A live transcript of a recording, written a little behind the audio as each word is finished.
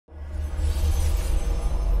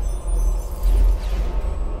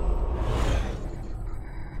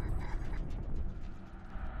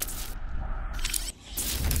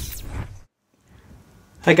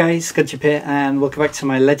Hi guys, Gunchip here and welcome back to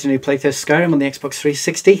my legendary playthrough of Skyrim on the Xbox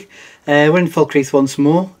 360. We're in Falkreath once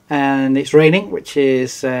more and it's raining, which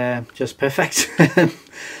is just perfect.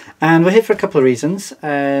 And we're here for a couple of reasons. Like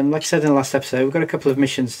I said in the last episode, we've got a couple of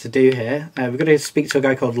missions to do here. We've got to speak to a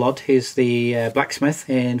guy called Lod, who's the blacksmith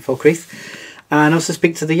in Falkreath, and also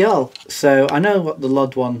speak to the Jarl. So I know what the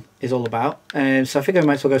Lod one is all about, so I figure I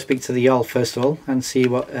might as well go speak to the Jarl first of all and see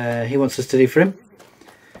what he wants us to do for him.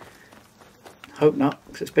 Hope not,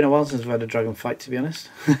 because it's been a while since we've had a dragon fight, to be honest.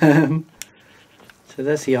 So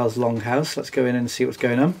there's the Jarl's longhouse. Let's go in and see what's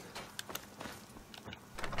going on.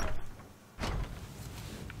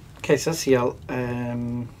 Okay, so that's the Jarl.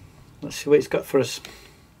 Let's see what he's got for us.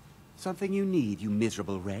 Something you need, you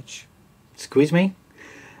miserable wretch. Squeeze me?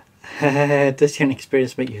 Does your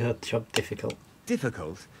experience make your job difficult?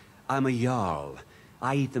 Difficult? I'm a Jarl.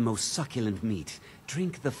 I eat the most succulent meat,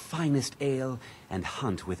 drink the finest ale, and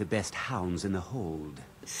hunt with the best hounds in the hold.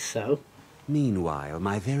 So? Meanwhile,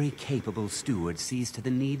 my very capable steward sees to the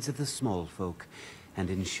needs of the small folk, and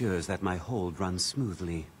ensures that my hold runs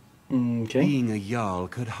smoothly. Okay. Being a Jarl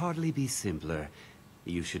could hardly be simpler.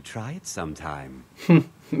 You should try it sometime.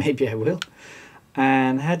 Maybe I will.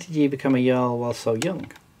 And how did you become a Jarl while so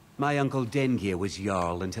young? My uncle Dengir was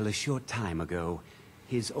Jarl until a short time ago.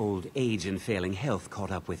 His old age and failing health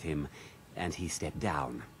caught up with him, and he stepped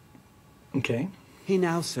down. Okay. He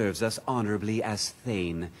now serves us honorably as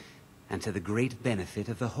Thane, and to the great benefit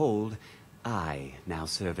of the hold, I now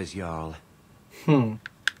serve as Jarl. Okay,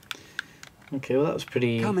 well that was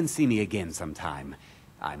pretty... Come and see me again sometime.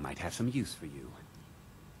 I might have some use for you.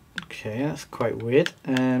 Okay, that's quite weird.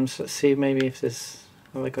 So let's see maybe if there's...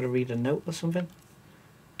 Have I got to read a note or something?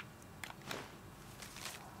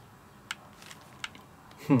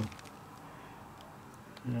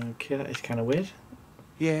 Okay, that is kind of weird.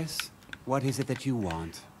 Yes? What is it that you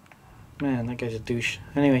want? Man, that guy's a douche.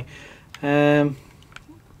 Anyway, let's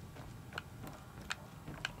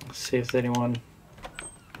see if there's anyone...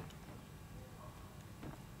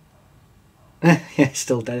 Yeah, he's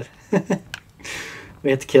still dead.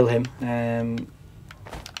 We had to kill him.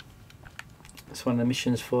 It's one of the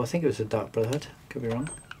missions for, I think it was the Dark Brotherhood. Could be wrong.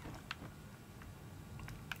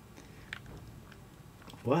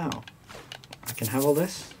 Wow. I can have all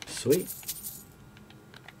this? Sweet.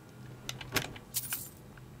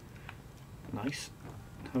 Nice.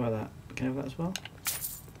 How about that? Can I have that as well?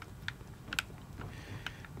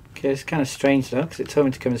 Okay, it's kind of strange though, because it told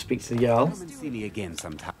me to come and speak to the Jarl. Come and see me again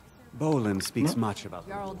sometime. Bolin speaks much about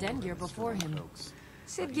Jarl Dengir before him.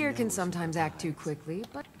 Sidgeir can sometimes act too quickly,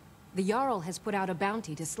 but the Jarl has put out a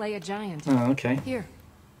bounty to slay a giant. Oh, okay. Here,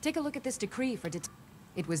 take a look at this decree for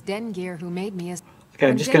It was Dengir who made me a... Okay,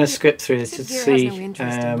 I'm just going to skip through this to see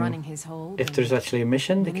if there's actually a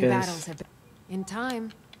mission, because... In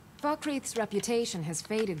time, Falkreath's reputation has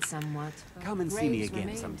faded somewhat. Come and see me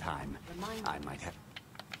again sometime. I might have...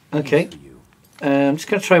 Okay. I'm just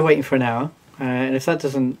going to try waiting for an hour, and if that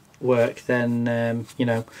doesn't work, then, you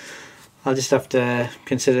know, I'll just have to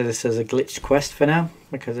consider this as a glitched quest for now,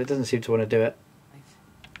 because it doesn't seem to want to do it.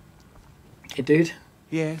 Hey, dude?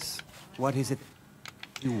 Yes? What is it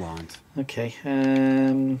you want? Okay,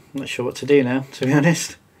 not sure what to do now, to be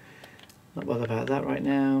honest. Not bothered about that right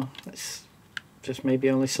now. Let's just maybe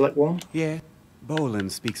only select one. Yeah.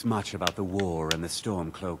 Bolin speaks much about the war and the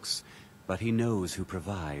Stormcloaks, but he knows who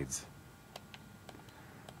provides.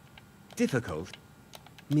 Difficult?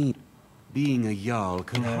 Me. Being a Jarl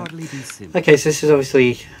could hardly be simple. Okay, so this is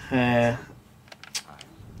obviously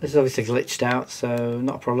glitched out, so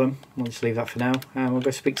not a problem. We'll just leave that for now, and we'll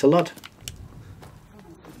go speak to Lod.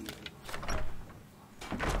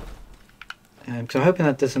 So I'm hoping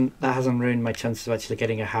that hasn't ruined my chances of actually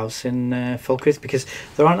getting a house in Falkreath, because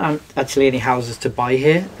there aren't actually any houses to buy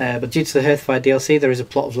here, but due to the Hearthfire DLC there is a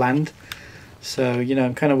plot of land, so you know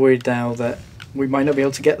I'm kind of worried now that we might not be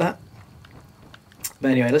able to get that.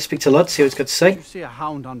 But anyway, let's speak to Lod, see what he's got to say. You see a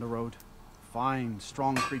hound on the road, fine,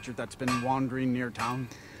 strong creature that's been wandering near town.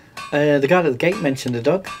 The guy at the gate mentioned a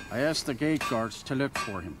dog. I asked the gate guards to look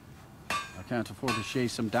for him. I can't afford to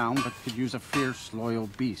chase him down, but could use a fierce, loyal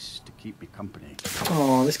beast to keep me company.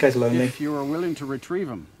 Oh, this guy's lonely. If you were willing to retrieve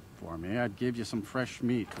him for me, I'd give you some fresh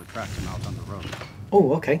meat to attract him out on the road.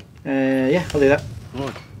 Oh, okay. Yeah, I'll do that.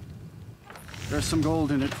 Good. There's some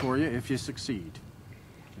gold in it for you if you succeed.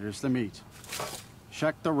 Here's the meat.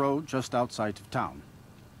 Check the road just outside of town.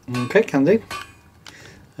 Okay, can do.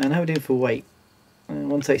 And how are we doing for weight?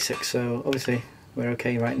 136, so obviously we're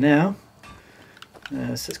okay right now. So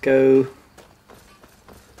let's go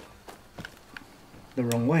the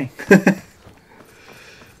wrong way.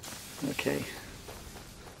 Okay.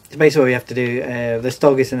 So basically what we have to do, this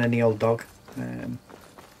dog isn't any old dog.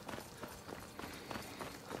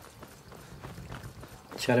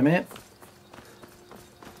 Chat a minute.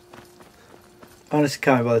 Honestly,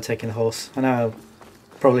 can't be bothered taking the horse. I know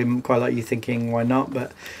probably quite like you thinking why not,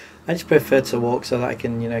 but I just prefer to walk so that I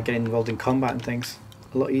can, you know, get involved in combat and things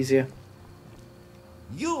a lot easier.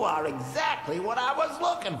 You are exactly what I was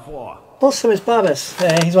looking for. Also, is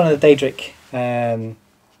Barbas. He's one of the Daedric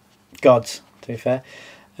gods, to be fair.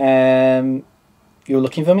 You were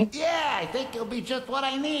looking for me? Yeah, I think you'll be just what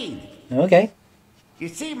I need. Okay. You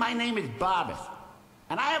see, my name is Barbas,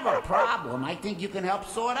 and I have a problem I think you can help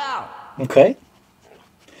sort out. Okay.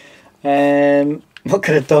 What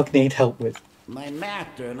could a dog need help with? My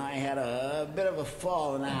master and I had a bit of a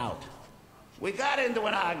falling out. We got into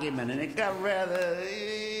an argument and it got rather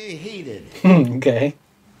heated. Okay.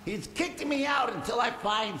 He's kicking me out until I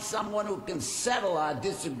find someone who can settle our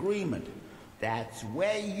disagreement. That's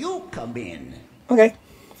where you come in. Okay,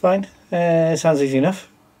 fine. Sounds easy enough.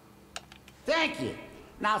 Thank you.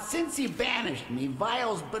 Now, since he banished me,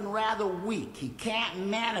 Vile's been rather weak. He can't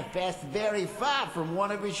manifest very far from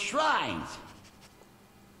one of his shrines.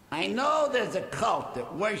 I know there's a cult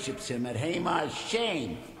that worships him at Haemar's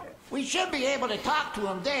shame. We should be able to talk to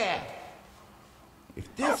him there.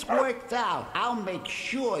 If this works out, I'll make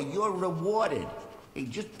sure you're rewarded. Hey,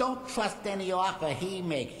 just don't trust any offer he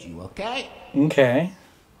makes you, okay? Okay.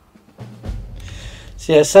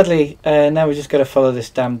 So yeah, sadly, now we just got to follow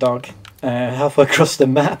this damn dog. Halfway across the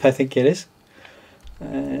map, I think it is.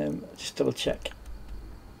 Just double check.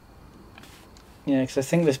 Yeah, because I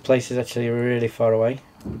think this place is actually really far away.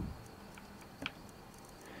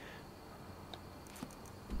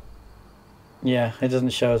 Yeah, it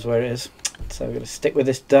doesn't show us where it is. So we're going to stick with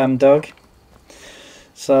this damn dog.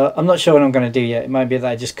 So I'm not sure what I'm going to do yet. It might be that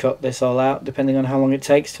I just cut this all out, depending on how long it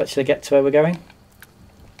takes to actually get to where we're going.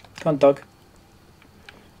 Come on, dog.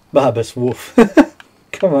 Barbas, woof.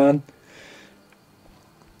 Come on.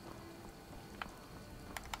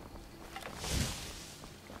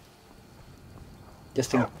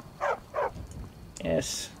 Just in...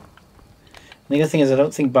 Yes. And the other thing is I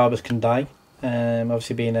don't think Barbas can die.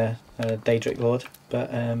 Obviously being a Daedric lord.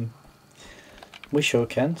 But we sure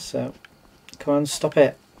can, so... Come on, stop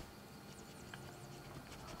it.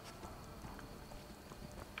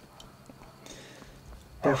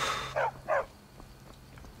 Oof.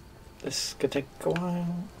 This could take a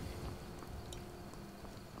while.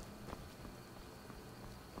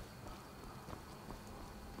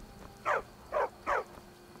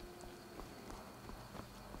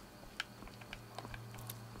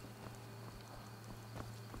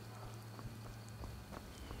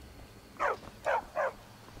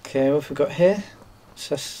 Okay, what have we got here? It's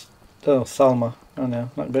just, oh, Thalma. Oh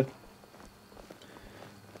no, not good.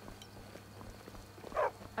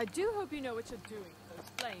 I do hope you know what you're doing, those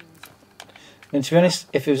flames. And to be honest,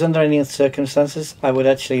 if it was under any other circumstances, I would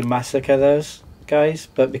actually massacre those guys.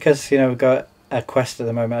 But because, you know, we've got a quest at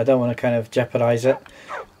the moment, I don't want to kind of jeopardise it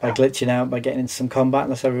by glitching out, by getting into some combat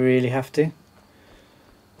unless I really have to.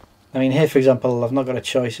 I mean, here, for example, I've not got a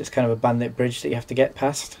choice. It's kind of a bandit bridge that you have to get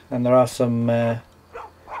past. And there are some...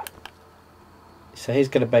 So he's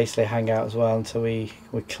going to basically hang out as well until we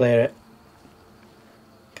clear it.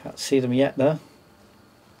 Can't see them yet though.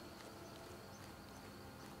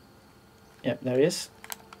 Yep, there he is.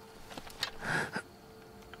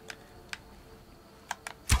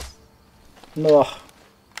 No.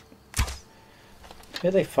 Who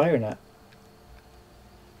are they firing at?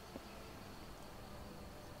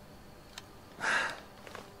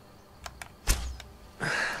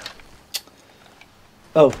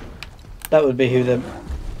 Oh. That would be who they're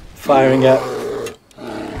firing at.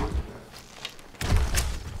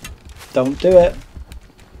 Don't do it.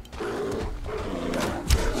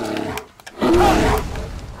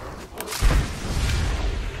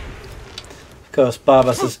 Of course,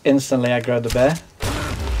 Barbas has instantly aggroed the bear.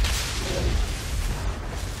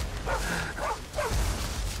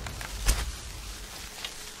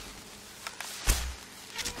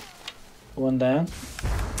 One down.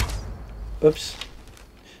 Oops.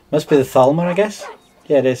 Must be the Thalma, I guess?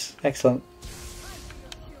 Yeah, it is. Excellent.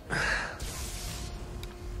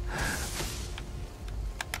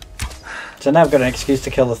 So now I've got an excuse to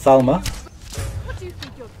kill the Thalma.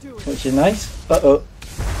 Which is nice. Uh-oh.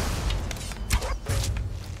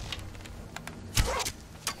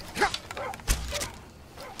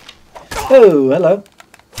 Oh, hello.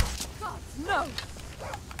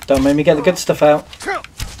 Don't make me get the good stuff out.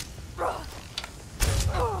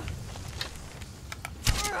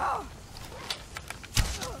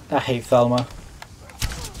 I hate Thalma.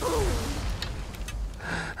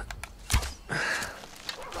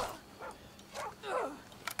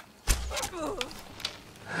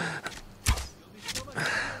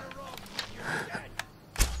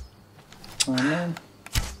 Oh man.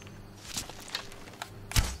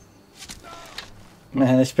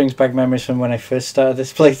 Man, this brings back memories from when I first started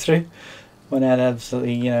this playthrough. When I had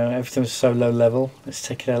absolutely, you know, everything was so low level. It's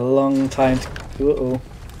taken a long time to...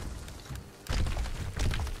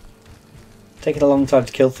 Taking a long time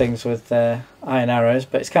to kill things with iron arrows,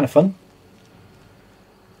 but it's kind of fun.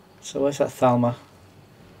 So where's that Thalma?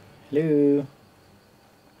 Hello?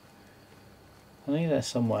 I know you're there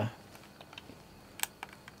somewhere.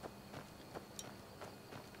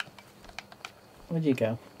 Where'd you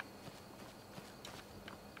go?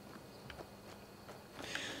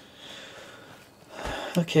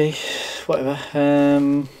 Okay, whatever.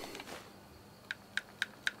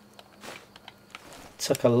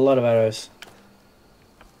 Took a lot of arrows.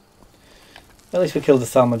 At least we killed the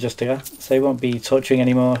Thalma Justiga, so he won't be torturing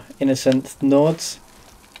any more innocent Nords.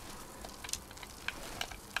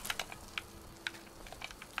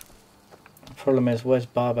 The problem is, where's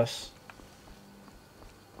Barbas?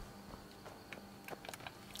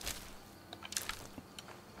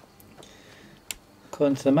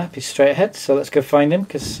 According to the map, he's straight ahead, so let's go find him,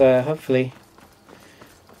 because hopefully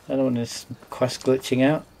I don't want this quest glitching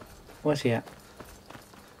out. Where's he at?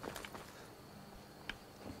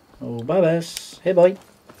 Oh, Barbas. Hey, boy.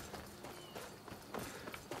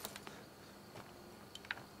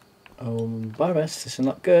 Oh, Barbas, this is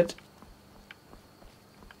not good.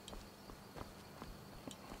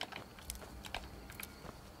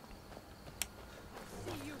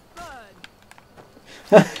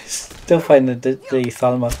 Still finding the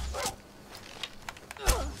Thalma.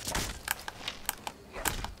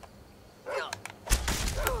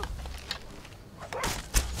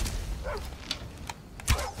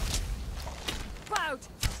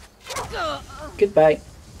 Goodbye.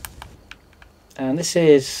 And this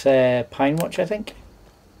is Pine Watch, I think.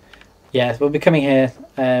 Yeah, we'll be coming here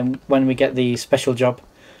when we get the special job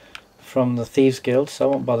from the Thieves Guild, so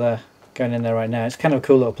I won't bother going in there right now. It's kind of a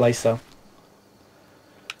cool little place though.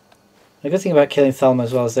 The good thing about killing Thalma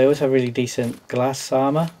as well is they always have really decent glass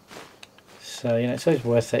armour. So, you know, it's always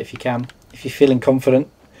worth it if you can. If you're feeling confident.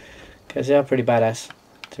 Because they are pretty badass,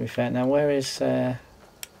 to be fair. Now, where is our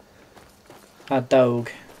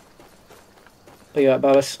dog? Where you at,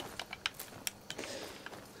 Barbas?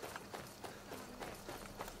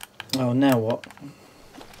 Oh, now what?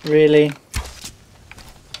 Really?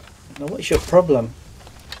 Now, what's your problem?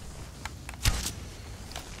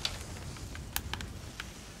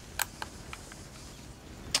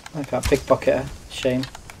 I can't pickpocket her. Shame.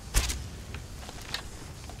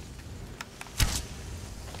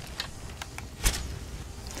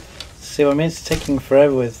 See what I mean? It's taking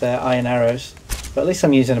forever with iron arrows. But at least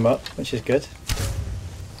I'm using them up, which is good.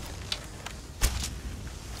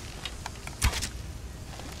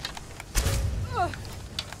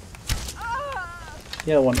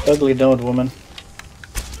 Yeah, one ugly Nord woman.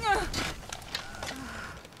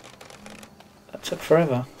 That took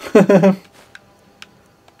forever.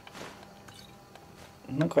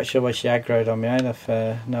 I'm not quite sure why she aggroed on me either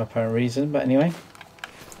for no apparent reason, but anyway.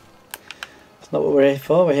 It's not what we're here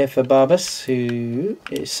for. We're here for Barbas, who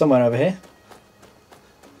is somewhere over here.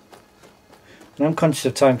 And I'm conscious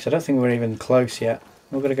of time because I don't think we're even close yet.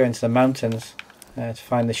 We've got to go into the mountains to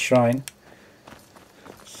find this shrine.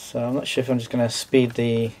 So I'm not sure if I'm just going to speed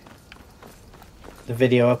the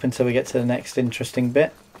video up until we get to the next interesting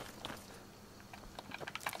bit.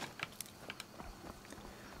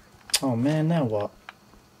 Oh man, now what?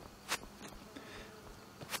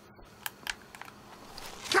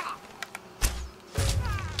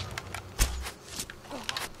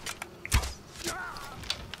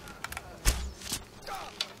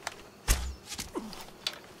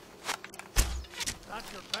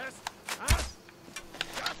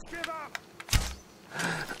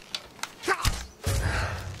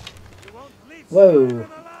 Whoa!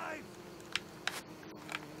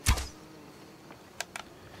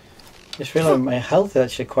 Just realised my health is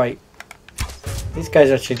actually quite... These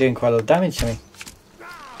guys are actually doing quite a lot of damage to me.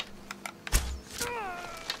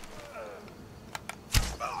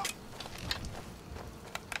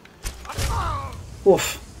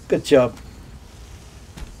 Oof, good job.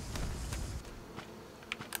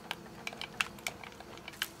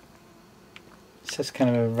 It's just kind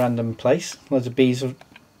of a random place. Loads of bees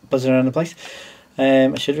buzzing around the place.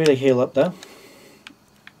 I should really heal up though.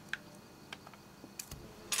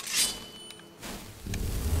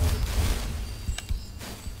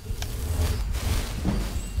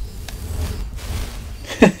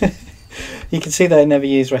 You can see that I never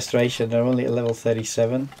use restoration. I'm only at level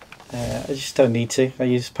 37. I just don't need to. I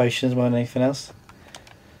use potions more than anything else.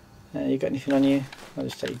 You got anything on you? I'll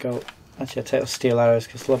just take your gold. Actually, I'll take steel arrows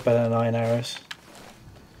because it's a lot better than iron arrows.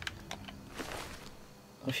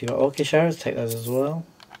 If you've got orcish arrows, take those as well.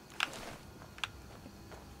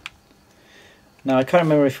 Now I can't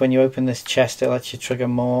remember if when you open this chest it lets you trigger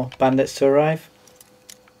more bandits to arrive.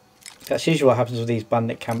 That's usually what happens with these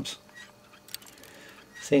bandit camps.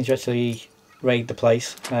 Seems to actually raid the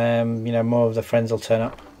place. You know, more of the friends will turn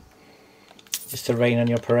up just to rain on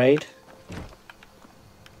your parade.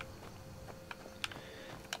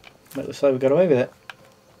 But it looks like we got away with it.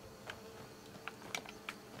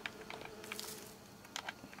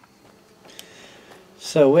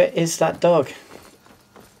 So where is that dog?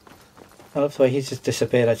 I love the way he's just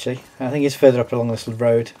disappeared actually. I think he's further up along this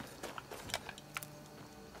road.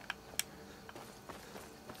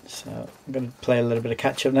 So I'm going to play a little bit of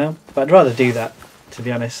catch up now. But I'd rather do that, to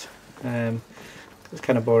be honest. It's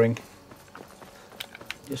kind of boring.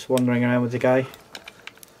 Just wandering around with the guy.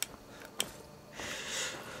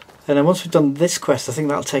 And then once we've done this quest, I think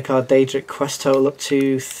that'll take our Daedric quest total up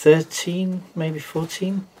to 13, maybe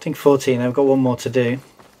 14? I think 14, I've got one more to do.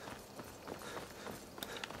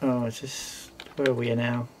 Oh, it's just... where are we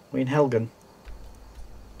now? We're in Helgen.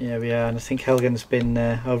 Yeah, we are, and I think Helgen's been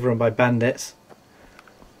overrun by bandits.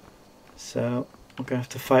 So, we're going to have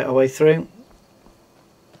to fight our way through.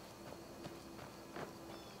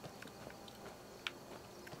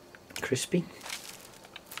 Crispy.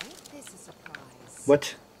 This is a surprise.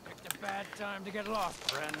 What? Picked a bad time to get lost,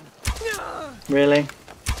 friend. Really?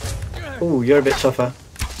 Ooh, you're a bit tougher.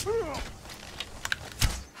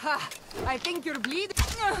 Ha! I think you're bleeding.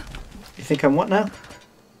 You think I'm what now?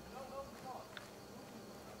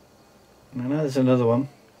 No, there's another one.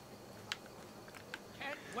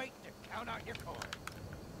 Can't wait to count out your coin.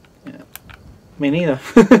 Yeah. Me neither.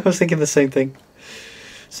 I was thinking the same thing.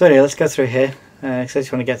 So anyway, let's go through here. 'Cause I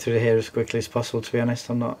just want to get through here as quickly as possible, to be honest.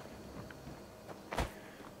 I'm not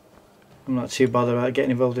too bothered about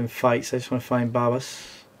getting involved in fights. I just want to find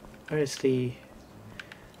Barbas. Where is the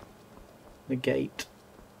gate?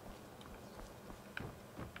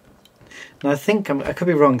 Now I think I could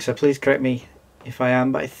be wrong, so please correct me if I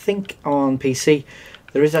am, but I think on PC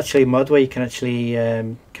there is actually a mod where you can actually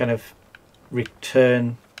kind of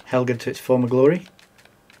return Helgen to its former glory.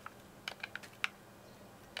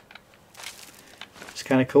 It's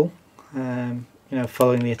kind of cool, you know,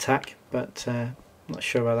 following the attack, but I'm not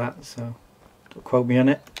sure about that, so don't quote me on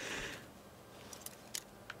it.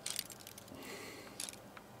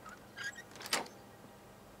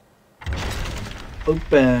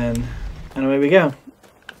 Open, and away we go.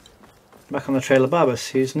 Back on the trail of Barbas,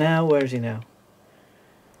 who's now, where is he now?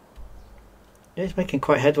 Yeah, he's making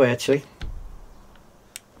quite headway actually.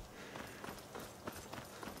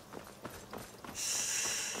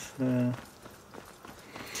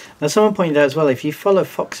 Now someone pointed out as well, if you follow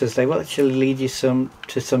foxes they will actually lead you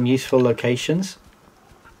to some useful locations.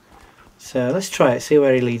 So let's try it, see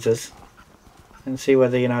where he leads us. And see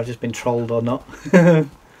whether, you know, I've just been trolled or not.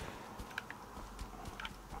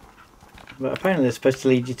 But apparently they're supposed to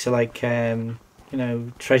lead you to like, you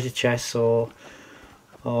know, treasure chests or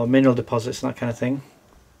mineral deposits and that kind of thing.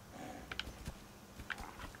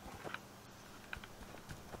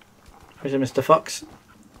 Where's it, Mr. Fox?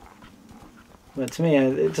 But to me,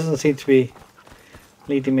 it doesn't seem to be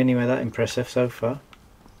leading me anywhere that impressive so far.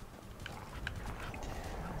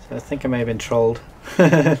 So I think I may have been trolled.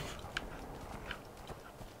 Where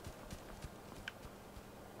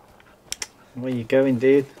are you going,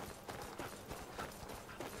 dude?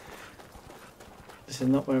 This is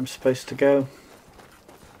not where I'm supposed to go.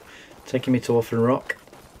 Taking me to Orphan Rock.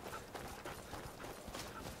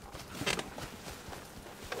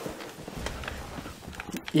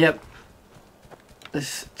 Yep.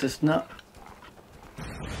 This does not...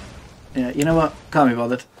 Yeah, you know what? Can't be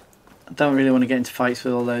bothered. I don't really want to get into fights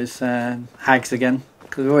with all those hags again,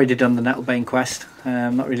 because we've already done the Nettlebane quest.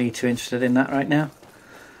 I'm not really too interested in that right now.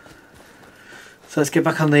 So let's get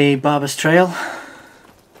back on the Barbas trail.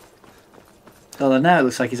 Although now it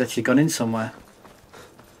looks like he's actually gone in somewhere.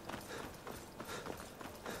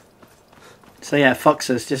 So yeah,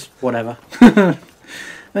 foxes, just whatever. I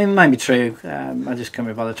mean, it might be true. I just can't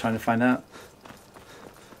be bothered trying to find out.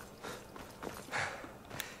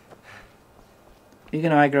 You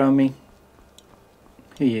gonna aggro on me?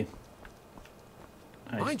 Who are you?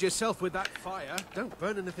 Mind yourself with that fire. Don't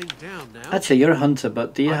burn anything down now. Actually, you're a hunter,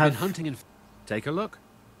 but do you have... Been hunting and... Take a look.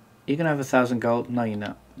 You're gonna have 1,000 gold? No, you're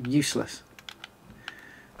not. Useless.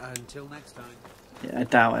 Until next time. Yeah, I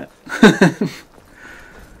doubt it.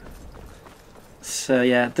 So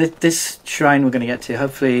yeah, this shrine we're going to get to,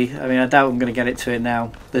 hopefully, I mean I doubt I'm going to get it to it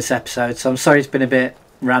now, this episode, so I'm sorry it's been a bit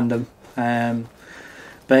random.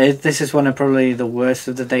 But this is one of probably the worst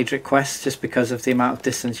of the Daedric quests, just because of the amount of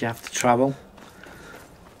distance you have to travel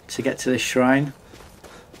to get to this shrine.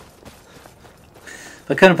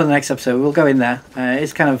 But coming up on the next episode, we'll go in there.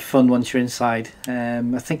 It's kind of fun once you're inside. I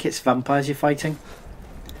think it's vampires you're fighting.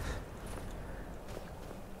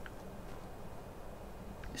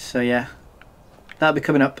 So yeah, that'll be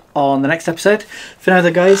coming up on the next episode. For now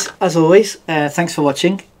though guys, as always, thanks for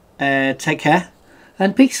watching. Take care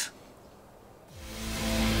and peace.